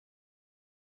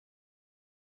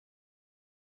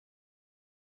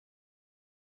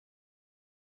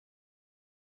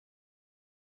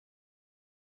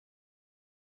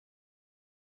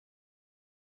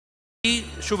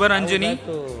Shubharanjini,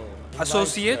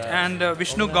 Associate, and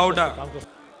Vishnu Gawade,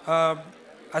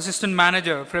 Assistant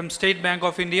Manager from State Bank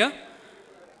of India,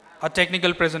 a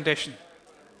technical presentation.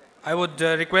 I would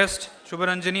request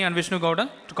Shubharanjini and Vishnu Gawade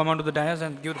to come onto the dais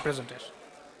and give the presentation.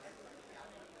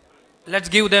 Let's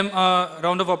give them a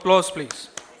round of applause, please.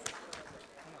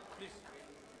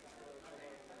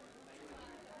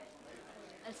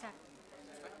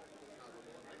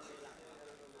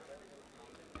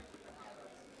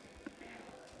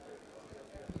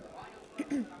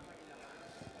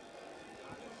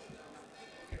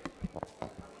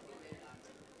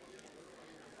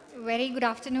 Very good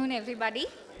afternoon, everybody.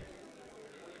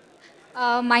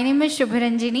 My name is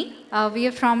Shubharanjini. We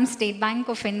are from State Bank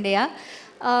of India.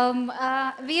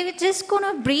 We are just going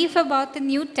to brief about the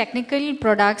new technical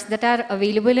products that are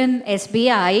available in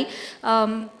SBI.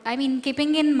 I mean,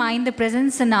 keeping in mind the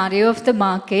present scenario of the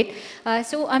market.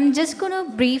 So I'm just going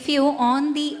to brief you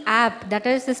on the app that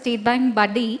is the State Bank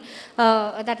Buddy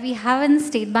that we have in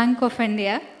State Bank of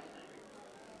India.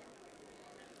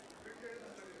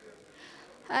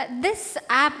 This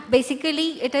app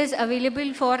basically it is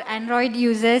available for Android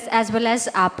users as well as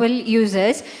Apple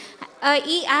users.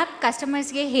 This app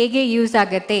customers ge hege use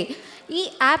agate.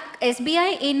 This app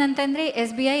SBI enantandre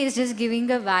SBI is just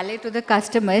giving a wallet to the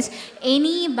customers.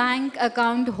 Any bank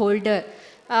account holder.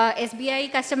 SBI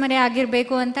customer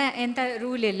agirbeku anta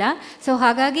rule illa. So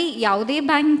hagagi yaude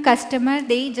bank customer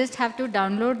they just have to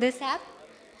download this app.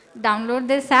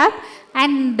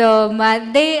 And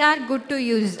they are good to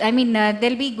use. I mean,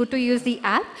 they'll be good to use the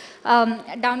app.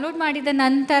 Download ಮಾಡಿದ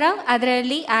ನಂತರ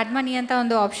ಅದರಲ್ಲಿ add ಮನಿ ಅಂತ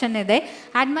ಒಂದು option ಇದೆ.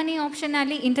 Add ಮನಿ option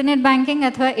ಅಲ್ಲಿ internet banking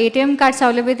ಅಥವಾ ATM card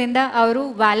ಸೌಲಭ್ಯದಿಂದ ಅವರು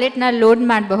ವ್ಯಾಲೆಟ್ನ ಲೋಡ್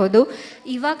ಮಾಡಬಹುದು.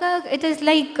 ಇವಾಗ it is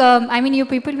like I mean you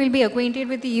people will be acquainted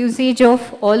with the usage of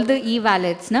all the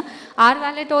wallets. Our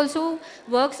wallet also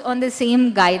works on the same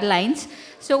guidelines.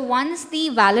 So once the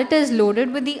wallet is loaded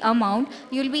with the amount,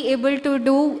 you'll be able to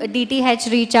do DTH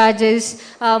recharges,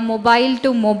 mobile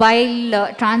to mobile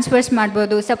transfers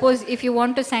ಮಾಡಬಹುದು. Suppose if you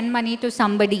want to send money to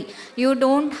somebody, you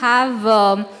don't have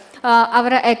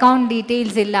our account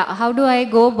details illa. How do I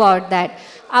go about that?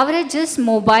 Our just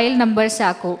mobile number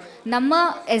ಸಾಕು. ನಮ್ಮ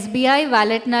SBI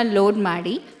walletನ load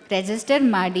ಮಾಡಿ register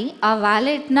ಮಾಡಿ ಆ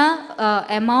ವ್ಯಾಲೆಟ್ನ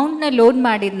ಅಮೌಂಟ್ನ load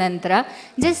ಮಾಡಿದ ನಂತರ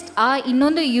just ಆ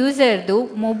ಇನ್ನೊಂದು ಯೂಸರ್ದು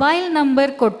ಮೊಬೈಲ್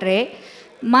ನಂಬರ್ ಕೊಟ್ಟರೆ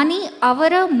ಮನಿ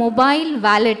ಅವರ ಮೊಬೈಲ್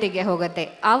ವ್ಯಾಲೆಟಿಗೆ ಹೋಗುತ್ತೆ.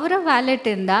 ಅವರ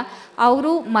ವ್ಯಾಲೆಟಿಂದ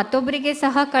ಅವರು ಮತ್ತೊಬ್ಬರಿಗೆ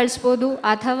ಸಹ ಕಳಿಸ್ಬೋದು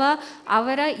ಅಥವಾ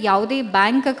ಅವರ ಯಾವುದೇ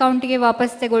ಬ್ಯಾಂಕ್ ಅಕೌಂಟಿಗೆ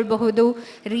ವಾಪಸ್ ತಗೊಳ್ಬಹುದು,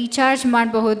 ರೀಚಾರ್ಜ್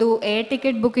ಮಾಡಬಹುದು, ಏರ್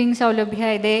ಟಿಕೆಟ್ ಬುಕ್ಕಿಂಗ್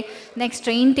ಸೌಲಭ್ಯ ಇದೆ. ನೆಕ್ಸ್ಟ್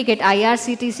ಟ್ರೈನ್ ಟಿಕೆಟ್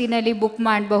IRCTCನಲ್ಲಿ ಬುಕ್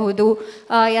ಮಾಡಬಹುದು,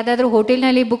 ಯಾವುದಾದ್ರೂ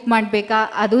ಹೋಟೆಲ್ನಲ್ಲಿ ಬುಕ್ ಮಾಡಬೇಕಾ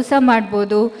ಅದು ಸಹ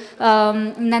ಮಾಡ್ಬೋದು.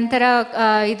 ನಂತರ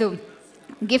ಇದು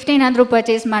ಗಿಫ್ಟ್ ಏನಾದರೂ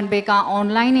ಪರ್ಚೇಸ್ ಮಾಡಬೇಕಾ,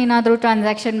 ಆನ್ಲೈನ್ ಏನಾದರೂ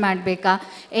ಟ್ರಾನ್ಸಾಕ್ಷನ್ ಮಾಡಬೇಕಾ,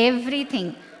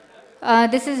 everything.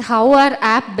 This is how our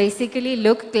app basically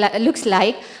looks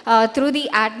like. Through the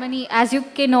add money, as you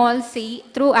can all see,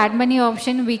 through add money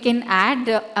option we can add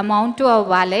amount to our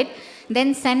wallet. Then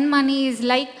send money is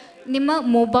like ನಿಮ್ಮ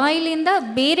ಮೊಬೈಲಿಂದ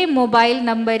ಬೇರೆ mobile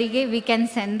ನಂಬರಿಗೆ we can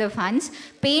send the funds.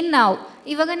 Pay now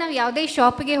ಇವಾಗ ನಾವು ಯಾವುದೇ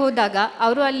ಶಾಪಿಗೆ ಹೋದಾಗ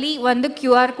ಅವರು ಅಲ್ಲಿ ಒಂದು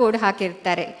QR ಕೋಡ್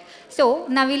ಹಾಕಿರ್ತಾರೆ. ಸೊ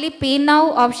ನಾವಿಲ್ಲಿ ಪೇ ನೌ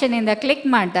ಆಪ್ಷನಿಂದ ಕ್ಲಿಕ್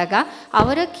ಮಾಡಿದಾಗ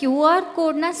ಅವರ QR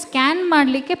ಕೋಡ್ನ ಸ್ಕ್ಯಾನ್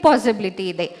ಮಾಡಲಿಕ್ಕೆ ಪಾಸಿಬಿಲಿಟಿ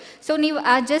ಇದೆ. ಸೊ ನೀವು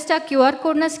ಜಸ್ಟ್ ಆ QR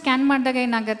ಕೋಡ್ನ ಸ್ಕ್ಯಾನ್ ಮಾಡಿದಾಗ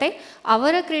ಏನಾಗುತ್ತೆ,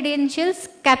 ಅವರ ಕ್ರಿಡೆನ್ಷಿಯಲ್ಸ್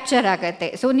ಕ್ಯಾಪ್ಚರ್ ಆಗುತ್ತೆ.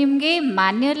 ಸೊ ನಿಮಗೆ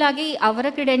ಮ್ಯಾನ್ಯಲ್ ಆಗಿ ಅವರ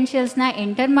ಕ್ರಿಡೆನ್ಷಿಯಲ್ಸ್ನ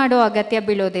ಎಂಟರ್ ಮಾಡೋ ಅಗತ್ಯ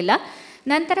ಬೀಳೋದಿಲ್ಲ.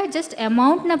 ನಂತರ ಜಸ್ಟ್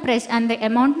ಅಮೌಂಟ್ನ ಪ್ರೆಸ್ ಅಂದರೆ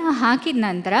ಅಮೌಂಟ್ನ ಹಾಕಿದ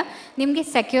ನಂತರ ನಿಮಗೆ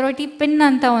ಸೆಕ್ಯೂರಿಟಿ ಪಿನ್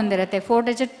ಅಂತ ಒಂದಿರುತ್ತೆ, 4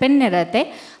 ಡಿಜಿಟ್ ಪಿನ್ ಇರುತ್ತೆ.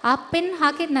 ಆ ಪಿನ್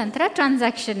ಹಾಕಿದ ನಂತರ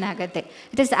ಟ್ರಾನ್ಸಾಕ್ಷನ್ ಆಗುತ್ತೆ.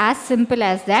 It is as simple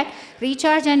as that.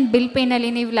 Recharge and bill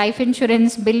ಪೇನಲ್ಲಿ ನೀವು ಲೈಫ್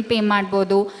ಇನ್ಶೂರೆನ್ಸ್ ಬಿಲ್ ಪೇ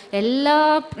ಮಾಡ್ಬೋದು, ಎಲ್ಲ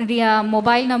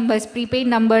ಮೊಬೈಲ್ ನಂಬರ್ಸ್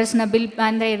ಪ್ರೀಪೇಯ್ಡ್ ನಂಬರ್ಸ್ನ ಬಿಲ್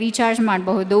ಅಂದರೆ ರೀಚಾರ್ಜ್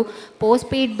ಮಾಡಬಹುದು, ಪೋಸ್ಟ್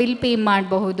ಪೇಯ್ಡ್ ಬಿಲ್ ಪೇ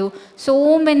ಮಾಡಬಹುದು. So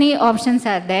many options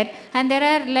are there and there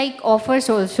are like offers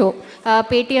also.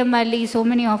 ಪೇಟಿಎಮ್ಮಲ್ಲಿ so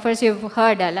many offers you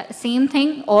heard ಅಲ್ಲ, same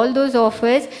thing, all those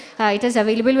offers, it is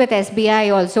available with SBI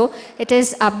also. It is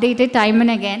updated time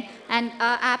and again, and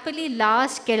happily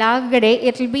last kelagade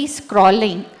it will be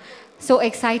scrolling. So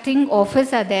exciting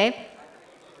offers are there.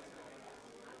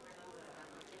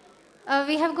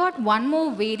 We have got one more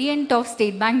variant of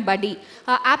State Bank Buddy.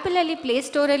 Apple alli Play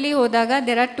Store alli hodaga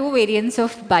there are two variants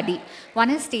of Buddy.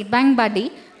 One is State Bank Buddy,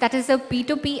 that is a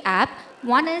P2P app.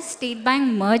 One is State Bank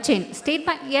Merchant. State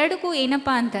Bank ಎರಡಕ್ಕೂ ಏನಪ್ಪ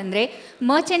ಅಂತಂದರೆ,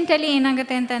 ಮರ್ಚೆಂಟಲ್ಲಿ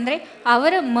ಏನಾಗುತ್ತೆ ಅಂತಂದರೆ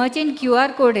ಅವರ Merchant QR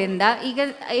ಕೋಡಿಂದ ಈಗ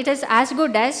it is as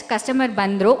good as customer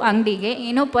ಬಂದರು ಅಂಗಡಿಗೆ,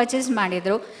 ಏನೋ ಪರ್ಚೇಸ್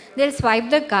ಮಾಡಿದರು, they will swipe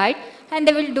the card and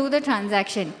they will do the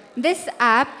transaction. This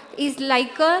app is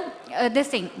like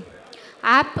this thing.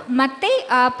 App ಮತ್ತು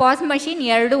ಪಾಸ್ ಮಷೀನ್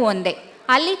ಎರಡೂ ಒಂದೇ.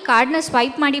 ಅಲ್ಲಿ ಕಾರ್ಡ್ನ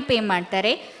ಸ್ವೈಪ್ ಮಾಡಿ ಪೇ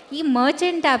ಮಾಡ್ತಾರೆ. ಈ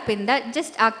ಮರ್ಚೆಂಟ್ ಆ್ಯಪಿಂದ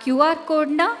ಜಸ್ಟ್ ಆ ಕ್ಯೂ ಆರ್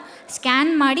ಕೋಡ್ನ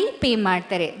ಸ್ಕ್ಯಾನ್ ಮಾಡಿ ಪೇ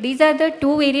ಮಾಡ್ತಾರೆ. These are the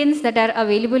 2 variants that are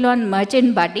available on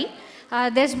Merchant ಬಡ್ಡಿ.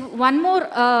 There's one more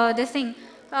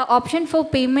option for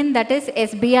payment, that is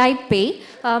SBI Pay.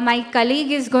 My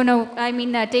colleague is going to,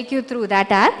 take you through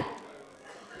that app.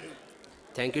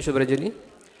 Thank you, Shubharanjini.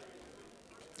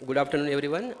 Good afternoon,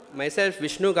 everyone. Myself,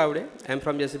 Vishnu Gawade. I am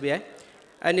from SBI.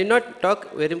 I need not talk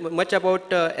very much about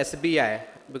SBI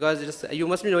because you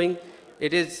must be knowing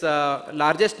it is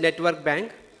largest network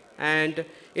bank, and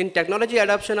in technology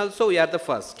adoption also we are the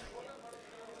first.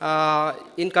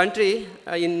 In country,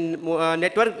 in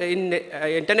network, in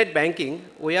internet banking,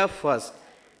 we are first.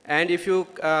 And if you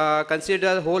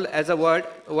consider whole as a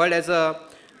world as a,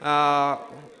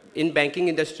 in banking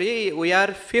industry, we are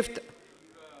 5th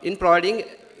in providing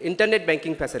internet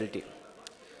banking facility.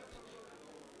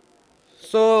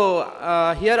 So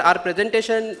here our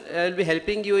presentation will be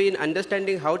helping you in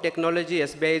understanding how technology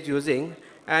SBI is using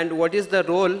and what is the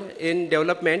role in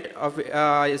development of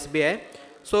SBI.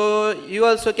 So you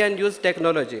also can use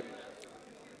technology.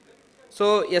 So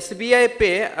SBI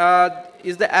Pay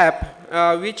is the app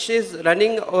which is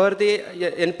running over the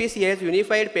NPCI's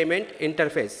Unified Payment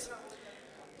Interface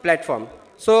platform.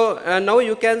 So now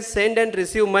you can send and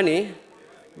receive money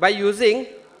by using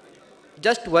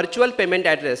just virtual payment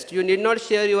address. You need not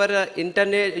share your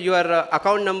your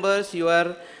account numbers, your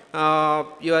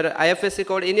IFSC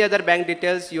code, any other bank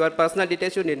details, your personal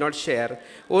details you need not share.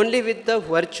 Only with the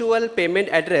virtual payment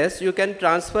address you can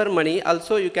transfer money,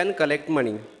 also you can collect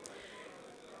money.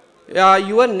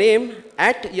 Your name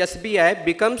at SBI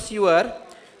becomes your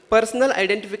personal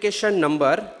identification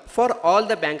number for all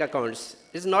the bank accounts.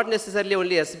 It's not necessarily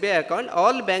only SBI account,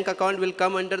 all bank account will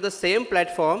come under the same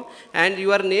platform, and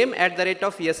your name at the rate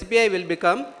of SBI will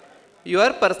become your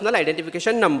personal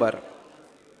identification number.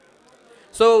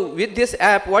 So with this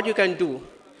app, what you can do?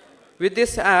 With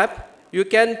this app, you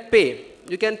can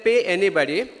pay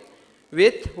anybody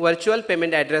with virtual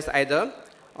payment address either,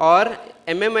 or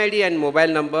MMID and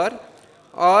mobile number,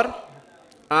 or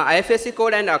IFSC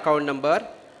code and account number,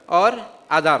 or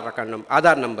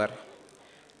Aadhaar number.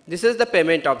 This is the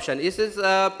payment option. This is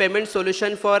a payment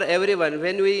solution for everyone.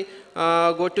 When we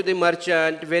go to the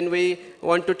merchant, when we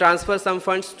want to transfer some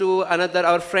funds to another,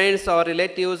 our friends or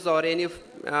relatives or any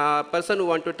person who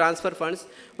want to transfer funds,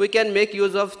 we can make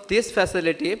use of this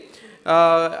facility.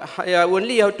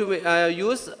 Only you have to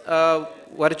use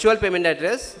virtual payment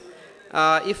address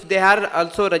if they are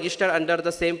also registered under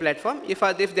the same platform.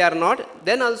 If they are not,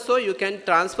 then also you can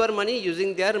transfer money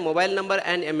using their mobile number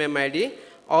and MMID,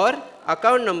 or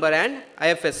account number and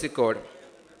IFSC code.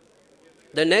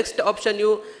 The next option you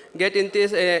get in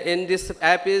this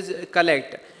app is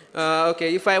collect. Okay,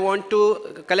 if I want to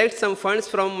collect some funds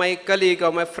from my colleague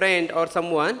or my friend or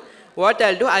someone, what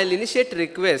I'll do, I'll initiate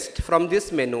request from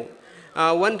this menu.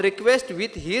 One request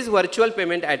with his virtual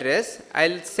payment address,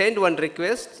 I'll send one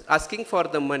request asking for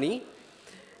the money,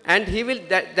 and he will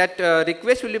that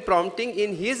request will be prompting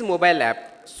in his mobile app,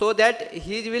 so that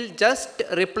he will just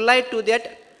reply to that,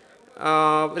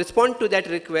 respond to that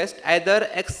request, either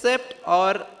accept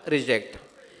or reject.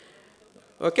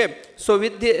 Okay, so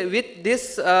with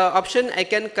this option, I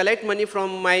can collect money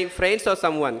from my friends or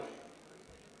someone.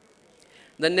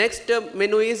 The next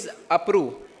menu is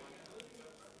approve.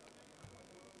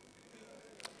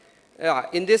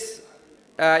 In this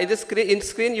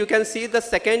screen, you can see the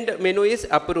second menu is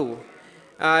approve.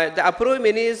 The approve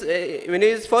menu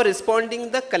is for responding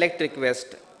the collect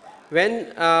request. When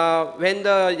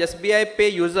the SBI Pay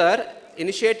user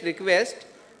initiate request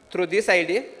through this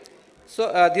ID, so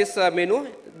this menu,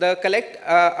 the collect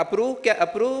approve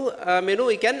menu,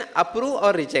 we can approve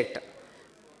or reject.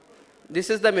 This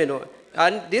is the menu,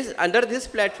 and under this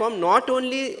platform, not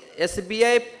only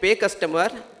SBI Pay customer,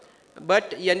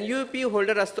 but NUP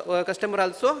holder customer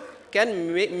also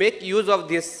can make use of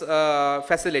this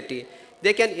facility.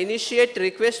 They can initiate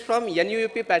request from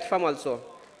NUP platform also.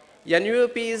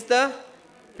 NUP is the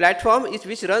platform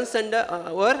which runs under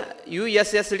our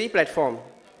USSD platform.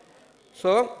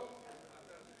 So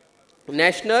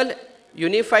National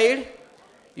Unified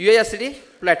USSD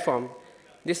platform.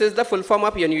 This is the full form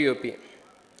of NUP.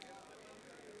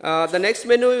 The next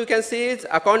menu you can see is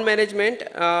account management,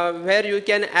 where you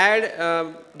can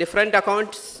add different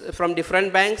accounts from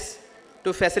different banks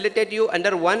to facilitate you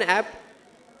under one app.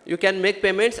 You can make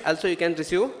payments, also you can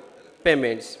receive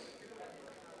payments.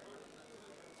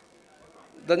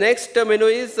 The next menu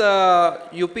is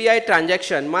UPI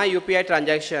transaction, my UPI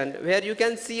transaction, where you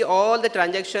can see all the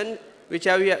transactions which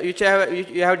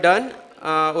you have done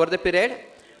over the period,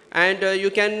 and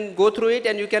you can go through it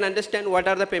and you can understand what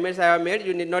are the payments I have made.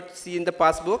 You need not see in the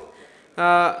passbook.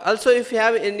 Also, if you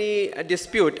have any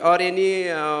dispute or any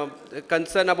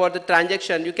concern about the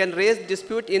transaction, you can raise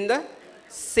dispute in the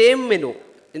same menu.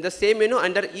 In the same menu,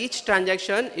 under each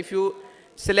transaction, if you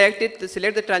select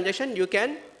the transaction, you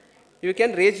can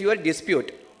raise your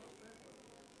dispute.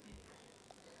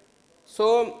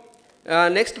 So,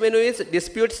 next menu is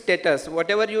dispute status.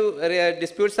 Whatever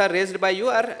disputes are raised by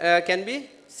you can be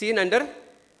seen under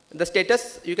the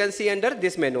status. You can see under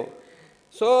this menu.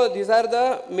 So these are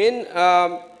the main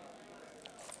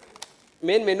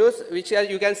menus which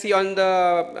you can see on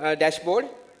the dashboard.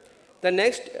 The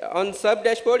next, on sub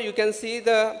dashboard, you can see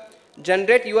the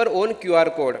generate your own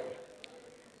QR code.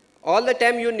 All the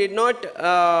time you need not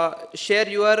share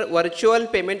your virtual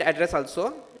payment address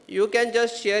also. You can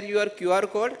just share your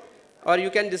QR code, or you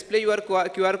can display your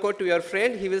QR code to your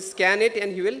friend. He will scan it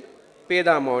and he will pay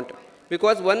the amount.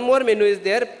 Because one more menu is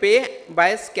there, pay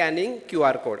by scanning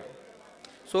QR code.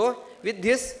 So with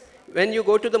this, when you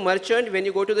go to the merchant, when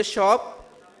you go to the shop,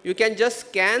 you can just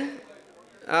scan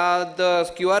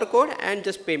the QR code and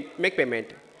just make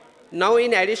payment. Now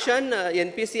in addition,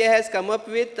 NPCI has come up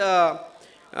with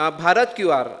Bharat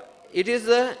QR. It is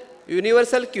a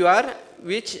universal QR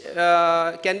which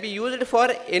can be used for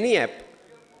any app.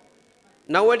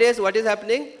 Nowadays, what is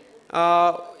happening?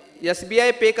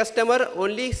 SBI Pay customer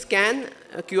only scan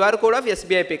QR code of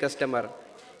SBI Pay customer.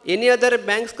 Any other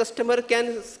bank's customer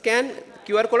can scan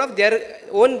QR code of their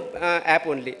own app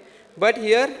only. But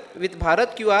here with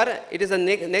Bharat QR, it is a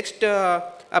next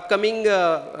upcoming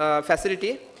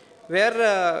facility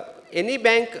where any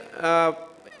bank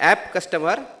app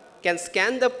customer can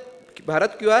scan the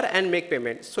Bharat QR and make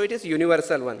payment. So it is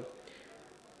universal one.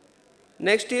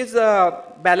 Next is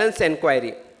balance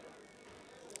enquiry.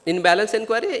 In balance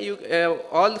enquiry, you,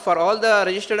 for all the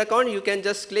registered account, you can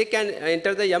just click and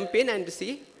enter the MPIN and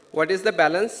see what is the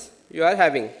balance you are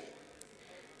having.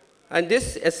 And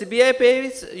this SBI Pay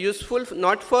is useful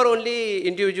not for only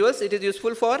individuals, it is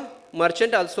useful for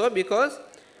merchant also, because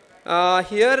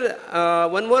here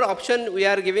one more option we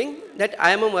are giving, that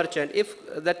I am a merchant. If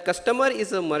that customer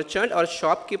is a merchant or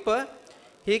shopkeeper,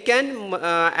 he can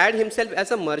add himself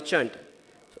as a merchant.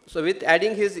 So with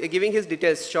giving his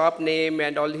details, shop name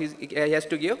and all he has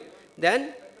to give,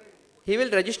 then he will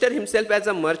register himself as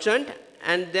a merchant,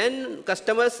 and then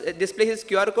customers display his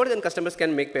QR code, and customers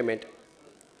can make payment.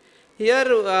 Here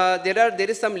there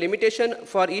is some limitation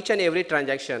for each and every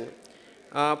transaction.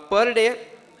 Per day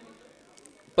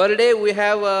we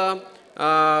have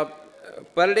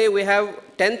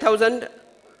 10,000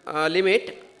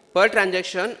 limit per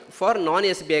transaction for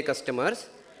non-SBI customers,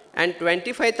 and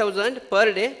 25,000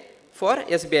 per day for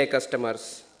SBI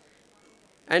customers.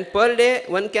 And per day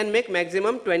one can make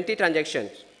maximum 20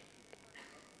 transactions.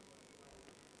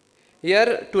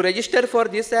 Here to register for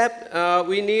this app,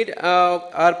 we need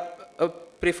our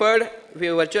preferred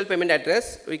virtual payment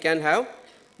address we can have.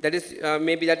 That is that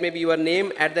may be your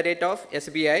name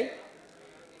 @SBI,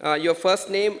 your first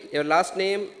name, your last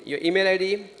name, your email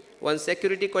ID, one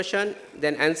security question,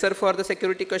 then answer for the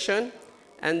security question,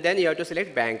 and then you have to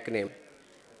select bank name.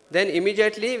 Then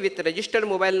immediately with registered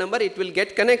mobile number, it will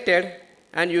get connected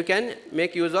and you can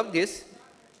make use of this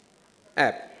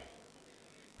app.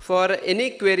 For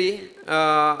any query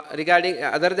regarding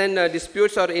other than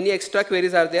disputes or any extra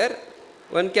queries are there,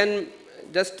 one can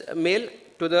just mail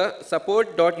to the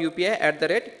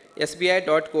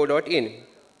support.upi@sbi.co.in.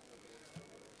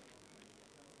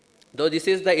 Though this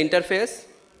is the interface.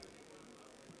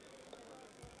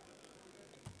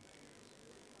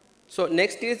 So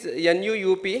next is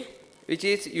NUUP, which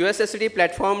is USSD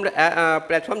platform.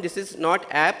 This is not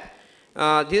app.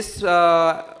 This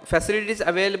facility is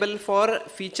available for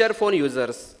feature phone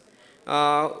users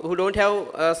who don't have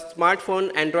a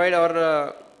smartphone, Android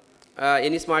or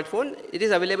any smartphone. It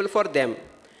is available for them.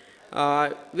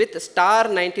 With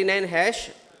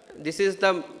 *99#, this is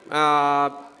the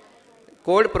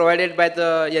code provided by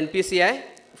the NPCI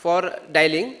for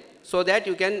dialing, so that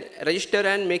you can register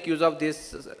and make use of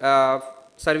this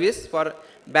service for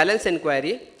balance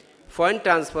enquiry, fund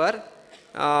transfer,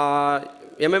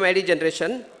 MMID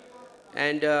generation,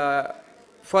 and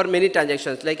for many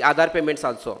transactions like Aadhaar payments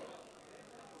also.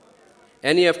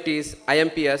 NEFTs,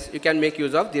 IMPS, you can make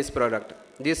use of this product,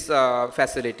 this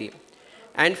facility.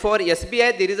 And for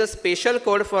SBI, there is a special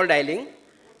code for dialing.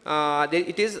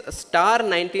 It is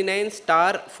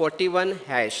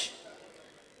 *99*41#.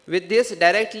 With this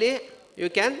directly you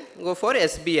can go for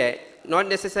SBI, not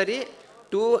necessary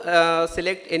to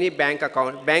select any bank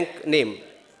account, bank name.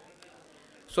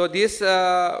 So this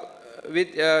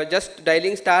with just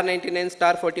dialing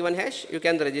 *99*41#, you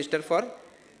can register for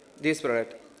this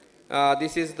product.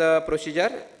 This is the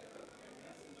procedure.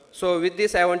 So with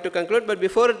this I want to conclude, but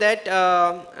before that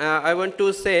I want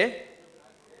to say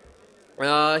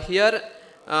here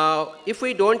if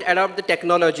we don't adopt the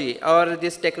technology or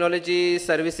this technology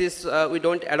services we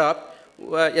don't adopt,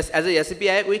 yes, as a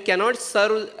SBI we cannot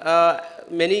serve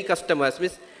many customers.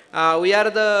 Means, we are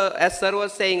the, as sir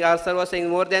was saying, our sir was saying,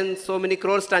 more than so many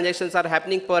crores transactions are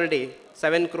happening per day.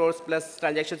 7 crores plus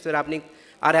transactions are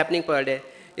happening per day.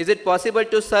 Is it possible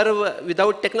to serve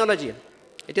without technology?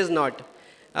 It is not.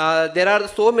 There are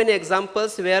so many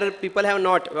examples where people have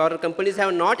not, or companies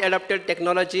have not adopted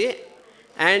technology,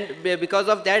 and because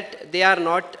of that they are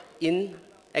not in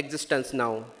existence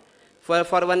now. For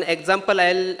one example,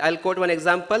 I'll quote one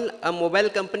example. A mobile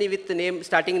company with the name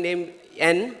starting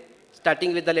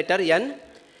with the letter N,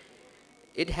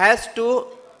 it has to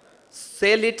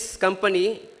sell its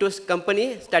company to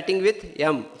company starting with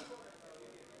M.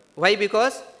 Why?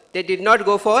 Because they did not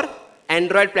go for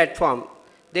Android platform.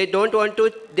 They didn't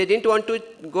want to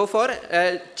go for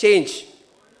change.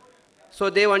 So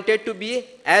they wanted to be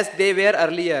as they were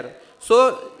earlier.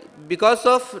 So because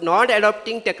of not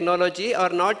adopting technology or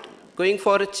not going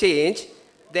for a change,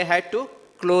 they had to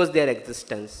close their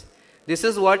existence. This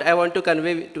is what I want to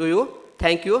convey to you.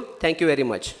 Thank you. Thank you very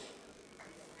much.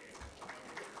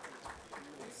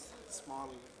 Small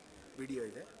video.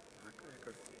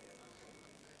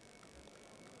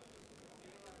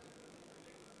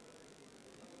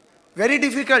 Very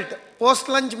difficult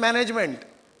post-lunch management.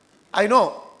 I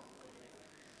know.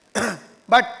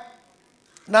 But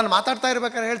I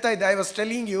was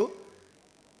telling you,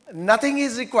 nothing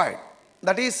is required.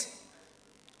 That is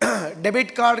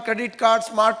debit card, credit card,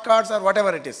 smart cards, or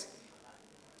whatever it is.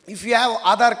 If you have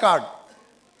Aadhaar card,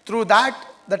 through that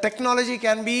the technology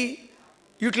can be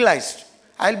utilized.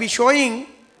 I'll be showing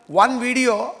one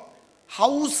video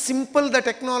how simple the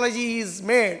technology is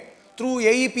made through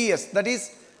AEPS, that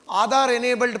is Aadhaar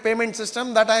enabled payment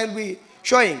system, that I will be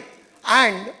showing,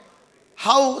 and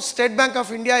how State Bank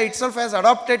of India itself has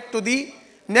adopted to the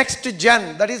next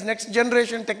gen, that is next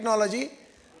generation technology,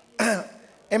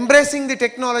 embracing the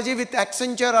technology with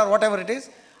Accenture or whatever it is.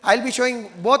 I will be showing,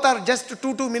 both are just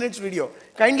 2 minutes video.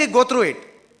 Kindly go through it.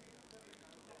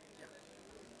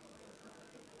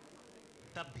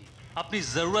 तब भी अपनी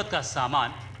जरूरत का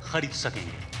सामान खरीद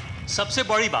सकेंगे। सबसे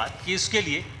बड़ी बात कि इसके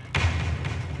लिए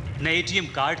न एटीएम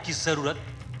कार्ड की जरूरत,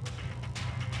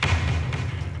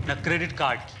 न क्रेडिट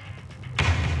कार्ड की,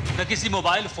 न किसी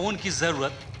मोबाइल फोन की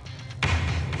जरूरत,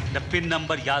 न पिन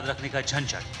नंबर याद रखने का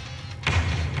झंझट,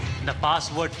 न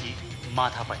पासवर्ड की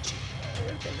माथापच्ची।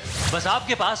 बस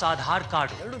आपके पास आधार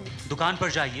कार्ड हो, दुकान पर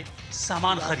जाइए,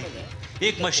 सामान खरीदिए,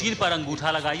 एक मशीन पर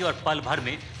अंगूठा लगाइए और पल भर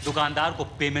में दुकानदार को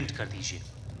पेमेंट कर दीजिए।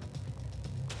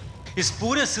 इस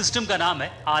पूरे सिस्टम का नाम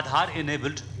है आधार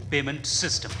इनेबल्ड पेमेंट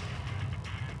सिस्टम,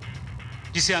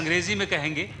 जिसे अंग्रेजी में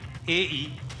कहेंगे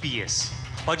AEPS,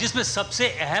 और जिसमें सबसे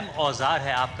अहम औजार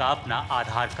है आपका अपना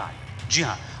आधार कार्ड। जी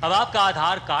हां, अब आपका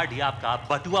आधार कार्ड ही आपका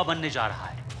बटुआ बनने जा रहा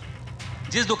है।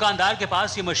 जिस दुकानदार के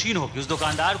पास ये मशीन होगी, उस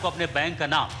दुकानदार को अपने बैंक का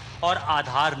नाम और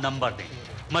आधार नंबर दें,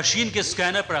 मशीन के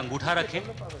स्कैनर पर अंगूठा रखें,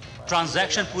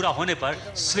 ट्रांजैक्शन पूरा होने पर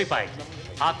स्लिप आएगी,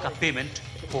 आपका पेमेंट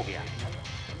हो गया।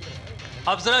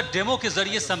 अब जरा डेमो के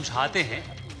जरिए समझाते हैं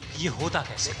ये होता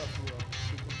कैसे।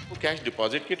 कैश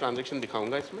डिपॉजिट की ट्रांजैक्शन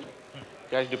दिखाऊंगा इसमें।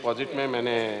 कैश डिपॉजिट में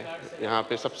मैंने यहाँ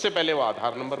पे सबसे पहले वो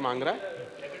आधार नंबर मांग रहा है,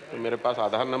 तो मेरे पास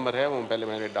आधार नंबर है, वो पहले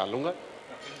मैंने डालूंगा।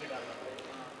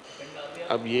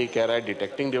 अब ये कह रहा है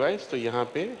डिटेक्टिंग डिवाइस, तो यहाँ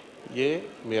पे ये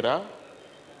मेरा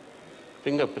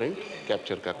फिंगरप्रिंट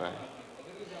कैप्चर कर रहा है,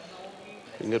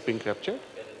 फिंगरप्रिंट कैप्चर।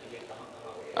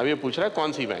 अब ये पूछ रहा है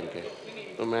कौन सी बैंक है,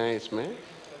 तो मैं इसमें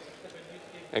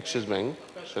एक्सिस बैंक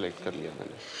सेलेक्ट कर लिया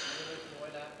मैंने।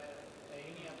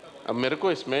 अब मेरे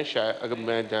को इसमें शायद अगर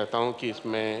मैं चाहता हूँ कि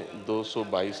इसमें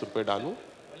 222 रुपये डालूँ,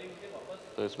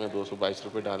 तो इसमें 222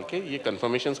 रुपये डाल के ये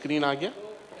कंफर्मेशन स्क्रीन आ गया।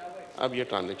 अब ये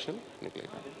ट्रांजैक्शन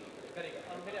निकलेगा।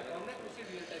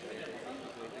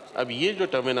 अब ये जो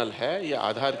टर्मिनल है, ये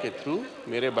आधार के थ्रू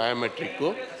मेरे बायोमेट्रिक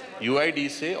को UID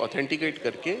से ऑथेंटिकेट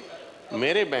करके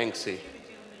मेरे बैंक से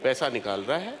पैसा निकाल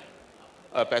रहा है,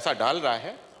 पैसा डाल रहा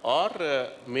है,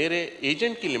 और मेरे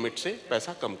एजेंट की लिमिट से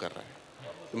पैसा कम कर रहा है।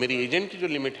 तो मेरी एजेंट की जो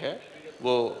लिमिट है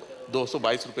वो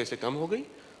 222 रुपये से कम हो गई,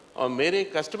 और मेरे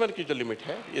कस्टमर की जो लिमिट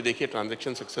है, ये देखिए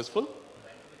ट्रांजैक्शन सक्सेसफुल,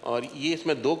 और ये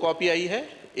इसमें 2 कॉपी आई है,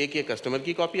 एक ये कस्टमर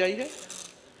की कॉपी आई है।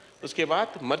 उसके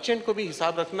बाद मर्चेंट को भी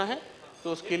हिसाब रखना है,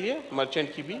 तो उसके लिए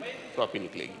मर्चेंट की भी कॉपी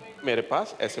निकलेगी। मेरे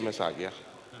पास SMS आ गया,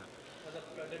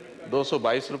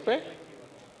 222 रुपये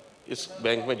इस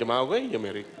बैंक में जमा हो गए, ये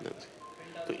मेरे।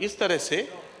 तो इस तरह से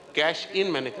कैश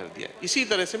इन मैंने कर दिया। इसी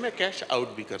तरह से मैं कैश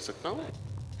आउट भी कर सकता हूँ।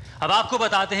 अब आपको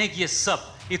बताते हैं कि ये सब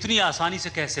इतनी आसानी से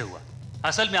कैसे हुआ।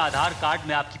 असल में आधार कार्ड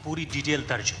में आपकी पूरी डिटेल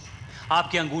दर्ज है,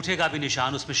 आपके अंगूठे का भी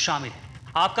निशान उसमें शामिल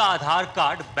है। आपका आधार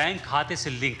कार्ड बैंक खाते से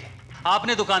लिंक है।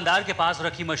 आपने दुकानदार के पास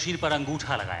रखी मशीन पर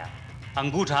अंगूठा लगाया,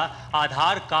 अंगूठा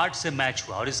आधार कार्ड से मैच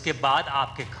हुआ और इसके बाद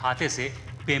आपके खाते से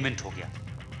पेमेंट हो गया।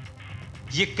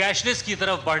 ये कैशलेस की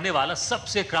तरफ बढ़ने वाला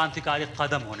सबसे क्रांतिकारी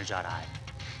कदम होने जा रहा है,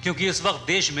 क्योंकि इस वक्त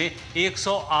देश में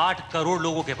 108 करोड़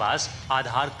लोगों के पास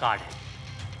आधार कार्ड है।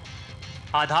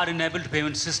 आधार इनेबल्ड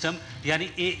पेमेंट सिस्टम यानी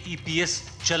AEPS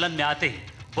चलन में आते ही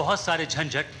बहुत सारे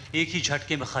झंझट एक ही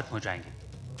झटके में खत्म हो जाएंगे।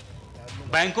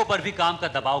 बैंकों पर भी काम का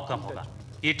दबाव कम होगा,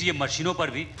 ATM मशीनों पर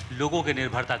भी लोगों की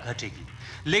निर्भरता घटेगी।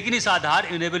 लेकिन इस आधार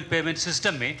इनेबल्ड पेमेंट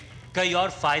सिस्टम में कई और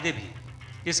फायदे भी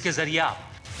हैं। इसके जरिए आप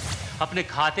अपने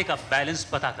खाते का बैलेंस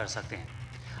पता कर सकते हैं,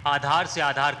 आधार से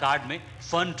आधार कार्ड में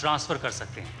फंड ट्रांसफर कर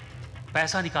सकते हैं,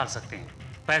 पैसा निकाल सकते हैं,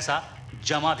 पैसा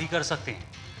जमा भी कर सकते हैं,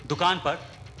 दुकान पर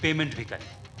पेमेंट भी करें।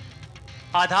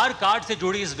 आधार कार्ड से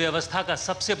जुड़ी इस व्यवस्था का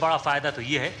सबसे बड़ा फायदा तो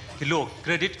यह है कि लोग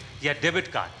क्रेडिट या डेबिट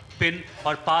कार्ड, पिन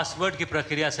और पासवर्ड की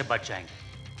प्रक्रिया से बच जाएंगे।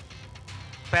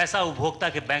 पैसा उपभोक्ता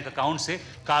के बैंक अकाउंट से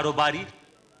कारोबारी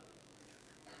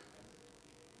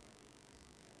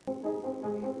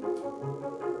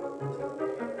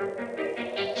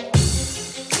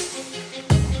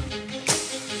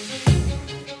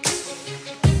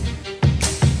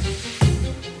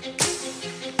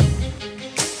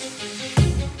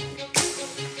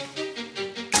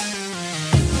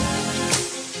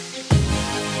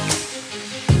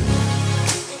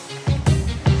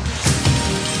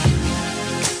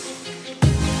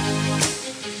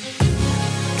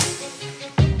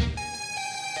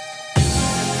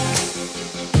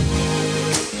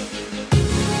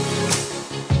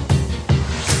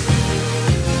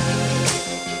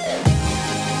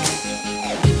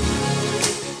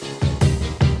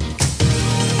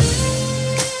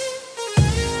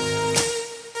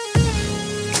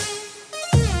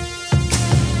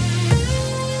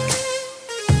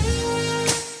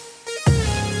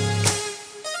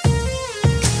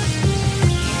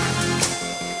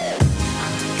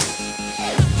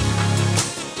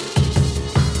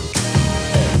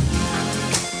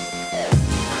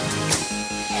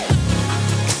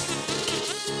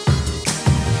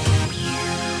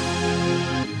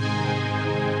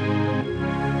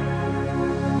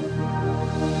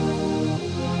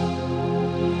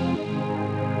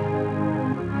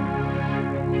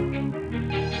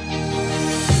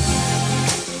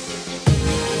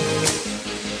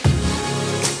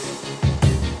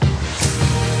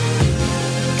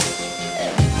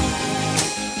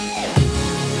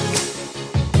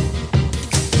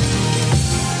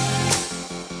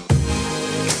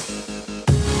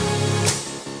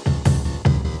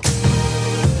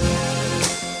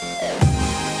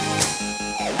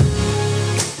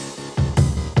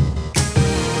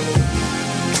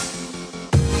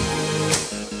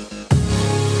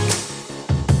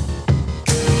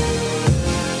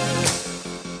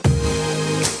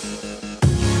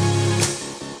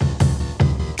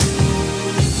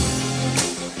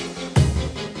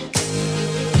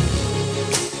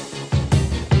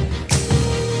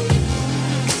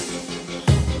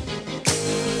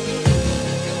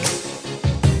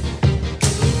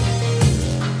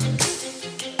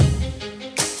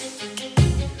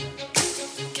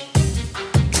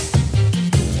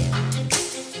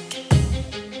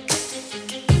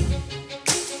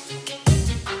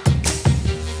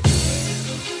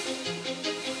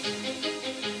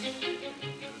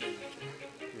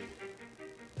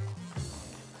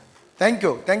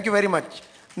ಥ್ಯಾಂಕ್ ಯು ವೆರಿ ಮಚ್.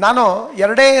 ನಾನು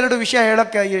ಎರಡು ವಿಷಯ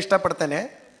ಹೇಳೋಕ್ಕೆ ಇಷ್ಟಪಡ್ತೇನೆ.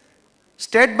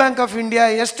 ಸ್ಟೇಟ್ ಬ್ಯಾಂಕ್ ಆಫ್ ಇಂಡಿಯಾ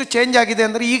ಎಷ್ಟು ಚೇಂಜ್ ಆಗಿದೆ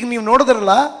ಅಂದರೆ, ಈಗ ನೀವು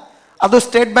ನೋಡಿದ್ರಲ್ಲ ಅದು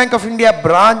state bank of India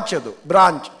branch, ಅದು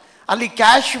ಬ್ರಾಂಚ್. ಅಲ್ಲಿ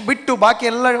ಕ್ಯಾಶ್ ಬಿಟ್ಟು ಬಾಕಿ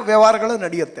ಎಲ್ಲ ವ್ಯವಹಾರಗಳು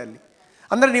ನಡೆಯುತ್ತೆ ಅಲ್ಲಿ.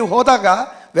 ಅಂದರೆ ನೀವು ಹೋದಾಗ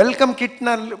ವೆಲ್ಕಮ್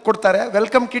ಕಿಟ್ನಲ್ಲಿ ಕೊಡ್ತಾರೆ,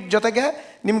 ವೆಲ್ಕಮ್ ಕಿಟ್ ಜೊತೆಗೆ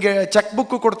ನಿಮಗೆ ಚೆಕ್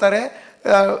ಬುಕ್ಕು ಕೊಡ್ತಾರೆ,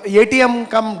 ATM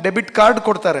ಕಮ್ ಡೆಬಿಟ್ ಕಾರ್ಡ್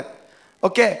ಕೊಡ್ತಾರೆ.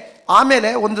 ಓಕೆ, ಆಮೇಲೆ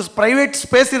ಒಂದು ಪ್ರೈವೇಟ್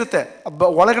ಸ್ಪೇಸ್ ಇರುತ್ತೆ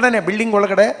ಒಳಗಡೆ, ಬಿಲ್ಡಿಂಗ್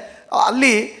ಒಳಗಡೆ.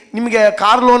 ಅಲ್ಲಿ ನಿಮಗೆ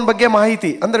ಕಾರ್ ಲೋನ್ ಬಗ್ಗೆ ಮಾಹಿತಿ,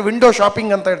 ಅಂದರೆ ವಿಂಡೋ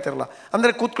ಶಾಪಿಂಗ್ ಅಂತ ಹೇಳ್ತಿರಲ್ಲ,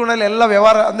 ಅಂದರೆ ಕೂತ್ಕೊಂಡಲ್ಲಿ ಎಲ್ಲ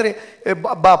ವ್ಯವಹಾರ, ಅಂದರೆ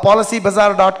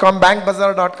policybazaar.com,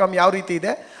 bankbazaar.com ಯಾವ ರೀತಿ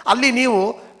ಇದೆ ಅಲ್ಲಿ ನೀವು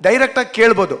ಡೈರೆಕ್ಟಾಗಿ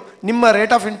ಕೇಳ್ಬೋದು ನಿಮ್ಮ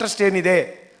ರೇಟ್ ಆಫ್ ಇಂಟ್ರೆಸ್ಟ್ ಏನಿದೆ,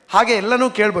 ಹಾಗೆ ಎಲ್ಲನೂ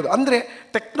ಕೇಳ್ಬೋದು. ಅಂದರೆ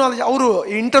ಟೆಕ್ನಾಲಜಿ, ಅವರು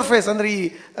ಇಂಟರ್ಫೇಸ್ ಅಂದರೆ ಈ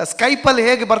ಸ್ಕೈಪಲ್ಲಿ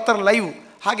ಹೇಗೆ ಬರ್ತಾರೆ ಲೈವ್,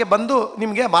 ಹಾಗೆ ಬಂದು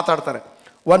ನಿಮಗೆ ಮಾತಾಡ್ತಾರೆ.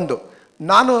 ಒಂದು,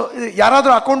 ನಾನು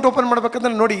ಯಾರಾದರೂ ಅಕೌಂಟ್ ಓಪನ್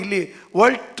ಮಾಡಬೇಕಂದ್ರೆ ನೋಡಿ, ಇಲ್ಲಿ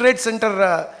ವರ್ಲ್ಡ್ ಟ್ರೇಡ್ ಸೆಂಟರ್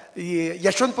ಈ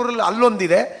ಯಶವಂತಪುರಲ್ಲಿ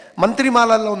ಅಲ್ಲೊಂದಿದೆ, ಮಂತ್ರಿ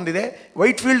ಮಾಲಲ್ಲಿ ಒಂದಿದೆ,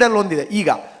 ವೈಟ್ ಫೀಲ್ಡಲ್ಲಿ ಒಂದಿದೆ. ಈಗ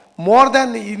ಮೋರ್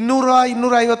ದ್ಯಾನ್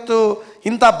 200-250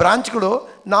 ಇಂಥ ಬ್ರಾಂಚ್ಗಳು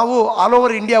ನಾವು ಆಲ್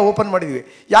ಓವರ್ ಇಂಡಿಯಾ ಓಪನ್ ಮಾಡಿದ್ವಿ.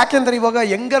 ಯಾಕೆಂದರೆ ಇವಾಗ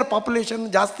ಯಂಗರ್ ಪಾಪ್ಯುಲೇಷನ್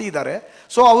ಜಾಸ್ತಿ ಇದ್ದಾರೆ.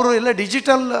 ಸೊ ಅವರು ಎಲ್ಲ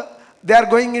digital, they are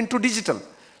going in to digital.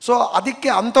 So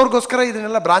ಅದಕ್ಕೆ ಅಂಥವ್ರಿಗೋಸ್ಕರ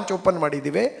ಇದನ್ನೆಲ್ಲ ಬ್ರಾಂಚ್ ಓಪನ್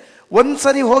ಮಾಡಿದ್ದೀವಿ. ಒಂದು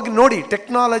ಸರಿ ಹೋಗಿ ನೋಡಿ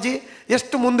ಟೆಕ್ನಾಲಜಿ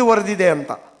ಎಷ್ಟು ಮುಂದುವರೆದಿದೆ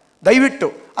ಅಂತ. ದಯವಿಟ್ಟು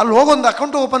ಅಲ್ಲಿ ಹೋಗೊಂದು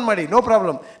ಅಕೌಂಟ್ ಓಪನ್ ಮಾಡಿ, ನೋ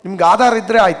ಪ್ರಾಬ್ಲಮ್. ನಿಮ್ಗೆ ಆಧಾರ್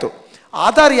ಇದ್ದರೆ ಆಯಿತು.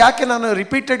 ಆಧಾರ್ ಯಾಕೆ ನಾನು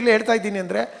ರಿಪೀಟೆಡ್ಲಿ ಹೇಳ್ತಾ ಇದ್ದೀನಿ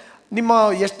ಅಂದರೆ, ನಿಮ್ಮ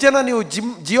ಎಷ್ಟು ಜನ ನೀವು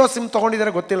ಜಿಯೋ ಸಿಮ್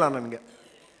ತೊಗೊಂಡಿದ್ದಾರೆ ಗೊತ್ತಿಲ್ಲ ನನಗೆ.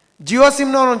 ಜಿಯೋ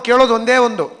ಸಿಮ್ನ ಅವ್ನು ಕೇಳೋದು ಒಂದೇ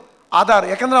ಒಂದು ಆಧಾರ್.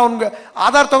 ಯಾಕಂದರೆ ಅವ್ನಿಗೆ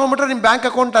ಆಧಾರ್ ತೊಗೊಂಡ್ಬಿಟ್ರೆ ನಿಮ್ಮ ಬ್ಯಾಂಕ್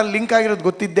ಅಕೌಂಟ್ ಅಲ್ಲಿ ಲಿಂಕ್ ಆಗಿರೋದು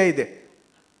ಗೊತ್ತಿದ್ದೇ ಇದೆ.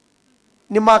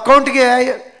 ನಿಮ್ಮ ಅಕೌಂಟ್ಗೆ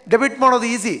ಡೆಬಿಟ್ ಮಾಡೋದು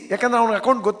ಈಸಿ, ಯಾಕಂದರೆ ಅವ್ನಿಗೆ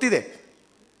ಅಕೌಂಟ್ ಗೊತ್ತಿದೆ.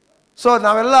 ಸೊ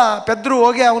ನಾವೆಲ್ಲ ಪೆದ್ರು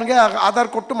ಹೋಗಿ ಅವನಿಗೆ ಆಧಾರ್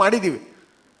ಕೊಟ್ಟು ಮಾಡಿದ್ದೀವಿ.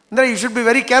 ಅಂದರೆ you should be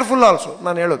very careful also,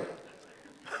 ನಾನು ಹೇಳೋದು.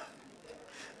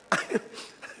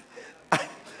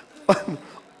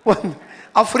 ಒಂದು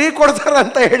ಆ ಫ್ರೀ ಕೊಡ್ತಾರೆ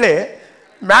ಅಂತ ಹೇಳಿ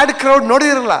ಮ್ಯಾಡ್ ಕ್ರೌಡ್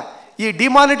ನೋಡಿದಿರಲ್ಲ, ಈ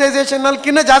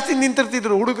ಡಿಮಾನಿಟೈಸೇಷನ್ನಲ್ಕಿನ್ನ ಜಾಸ್ತಿ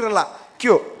ನಿಂತಿರ್ತಿದ್ರು ಹುಡುಗರೆಲ್ಲ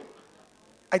ಕ್ಯೂ,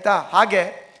 ಆಯಿತಾ? ಹಾಗೆ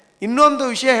ಇನ್ನೊಂದು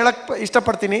ವಿಷಯ ಹೇಳಕ್ಕೆ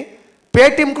ಇಷ್ಟಪಡ್ತೀನಿ.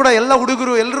 ಪೇಟಿಎಮ್ ಕೂಡ ಎಲ್ಲ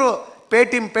ಹುಡುಗರು ಎಲ್ಲರೂ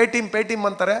ಪೇಟಿಎಮ್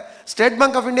ಅಂತಾರೆ. State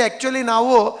bank of India actually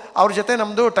ನಾವು ಅವ್ರ ಜೊತೆ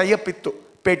ನಮ್ಮದು ಟೈಅಪ್ ಇತ್ತು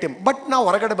ಪೇಟಿಎಮ್, ಬಟ್ ನಾವು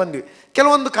ಹೊರಗಡೆ ಬಂದ್ವಿ.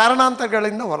 ಕೆಲವೊಂದು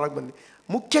ಕಾರಣಾಂತರಗಳಿಂದ ಹೊರಗೆ ಬಂದ್ವಿ.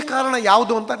 ಮುಖ್ಯ ಕಾರಣ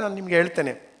ಯಾವುದು ಅಂತ ನಾನು ನಿಮಗೆ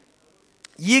ಹೇಳ್ತೇನೆ.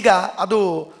 ಈಗ ಅದು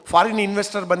ಫಾರಿನ್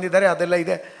ಇನ್ವೆಸ್ಟರ್ ಬಂದಿದ್ದಾರೆ, ಅದೆಲ್ಲ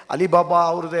ಇದೆ, ಅಲಿಬಾಬಾ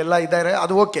ಅವ್ರದ್ದು ಎಲ್ಲ ಇದ್ದಾರೆ,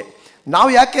 ಅದು ಓಕೆ. ನಾವು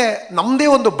ಯಾಕೆ ನಮ್ಮದೇ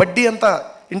ಒಂದು ಬಡ್ಡಿ ಅಂತ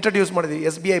ಇಂಟ್ರಡ್ಯೂಸ್ ಮಾಡಿದ್ವಿ,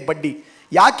 SBI ಬಡ್ಡಿ.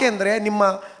 ಯಾಕೆ ಅಂದರೆ ನಿಮ್ಮ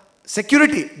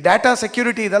ಸೆಕ್ಯೂರಿಟಿ, ಡಾಟಾ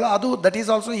ಸೆಕ್ಯೂರಿಟಿ ಇದೆಲ್ಲ, ಅದು that is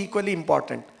also equally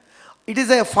important. It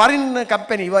is A foreign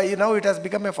company, now it has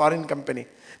become A foreign company.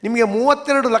 ನಿಮಗೆ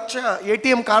 32 ಲಕ್ಷ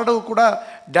ATM ಕಾರ್ಡು ಕೂಡ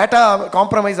ಡಾಟಾ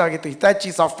ಕಾಂಪ್ರಮೈಸ್ ಆಗಿತ್ತು ಹಿತಾಚಿ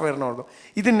ಸಾಫ್ಟ್ವೇರ್ನವ್ರದ್ದು.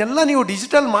 ಇದನ್ನೆಲ್ಲ ನೀವು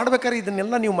ಡಿಜಿಟಲ್ ಮಾಡಬೇಕಾದ್ರೆ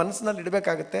ಇದನ್ನೆಲ್ಲ ನೀವು ಮನಸ್ಸಿನಲ್ಲಿ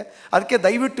ಇಡಬೇಕಾಗುತ್ತೆ. ಅದಕ್ಕೆ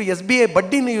ದಯವಿಟ್ಟು SBI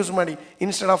ಬಡ್ಡಿನ ಯೂಸ್ ಮಾಡಿ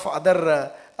ಇನ್ಸ್ಟೆಡ್ ಆಫ್ ಅದರ್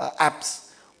ಆ್ಯಪ್ಸ್.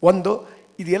 ಒಂದು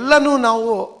ಇದೆಲ್ಲನೂ ನಾವು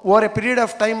over A period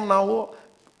of time ನಾವು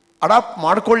ಅಡಾಪ್ಟ್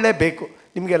ಮಾಡಿಕೊಳ್ಳೇಬೇಕು.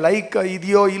 ನಿಮಗೆ ಲೈಕ್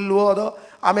ಇದೆಯೋ ಇಲ್ವೋ ಅದು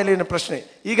ಆಮೇಲಿನ ಪ್ರಶ್ನೆ.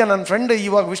 ಈಗ ನನ್ನ ಫ್ರೆಂಡ್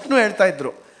ಇವಾಗ ವಿಷ್ಣು ಹೇಳ್ತಾ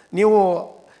ಇದ್ರು, ನೀವು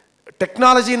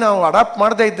ಟೆಕ್ನಾಲಜಿ ನಾವು ಅಡಾಪ್ಟ್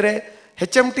ಮಾಡದೇ ಇದ್ದರೆ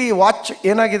HMT ವಾಚ್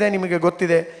ಏನಾಗಿದೆ ನಿಮಗೆ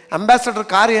ಗೊತ್ತಿದೆ, ಅಂಬಾಸಡರ್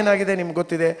ಕಾರ್ ಏನಾಗಿದೆ ನಿಮ್ಗೆ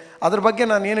ಗೊತ್ತಿದೆ. ಅದ್ರ ಬಗ್ಗೆ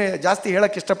ನಾನು ಏನು ಜಾಸ್ತಿ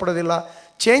ಹೇಳೋಕ್ಕೆ ಇಷ್ಟಪಡೋದಿಲ್ಲ.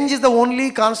 Change is the only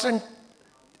constant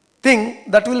thing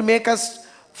that will make us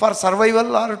for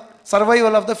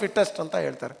survival of the fittest ಅಂತ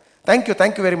ಹೇಳ್ತಾರೆ.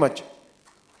 Thank you very much.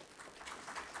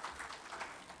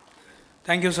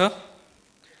 Thank you, sir.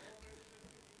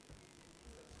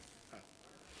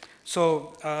 So,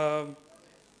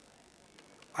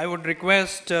 I would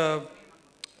request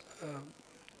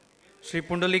Sri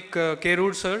Pundalik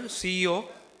Kerud sir, CEO,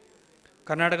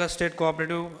 Karnataka State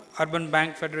Co-Operative Urban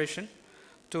Bank Federation,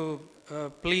 to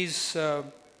please,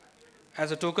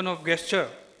 as a token of gesture,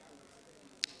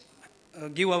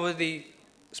 give over the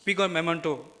speaker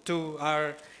memento to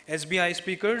our SBI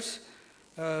speakers,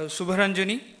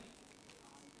 Shubharanjini.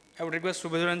 I would request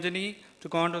Shubharanjini to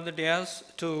come on the dais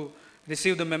to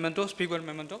receive the memento, speaker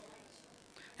memento,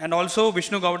 and also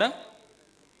Vishnu Gawade.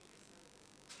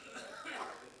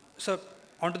 Sir,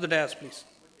 onto the dais, please.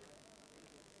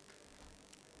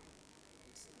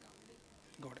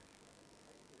 Gawade.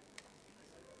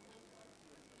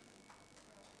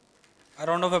 A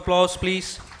round of applause,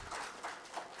 please,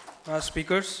 for our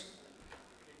speakers.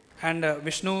 And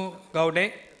Vishnu Gawade,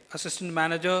 Assistant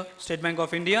Manager, State Bank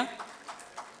of India.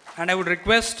 And I would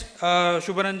request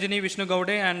Shubharanjini, Vishnu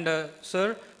Gawade and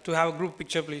sir to have a group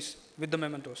picture, please, with the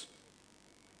mementos.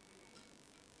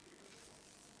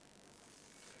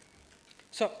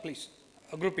 Sir, please,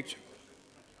 a group picture.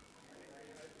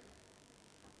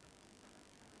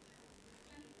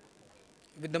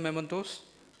 With the mementos.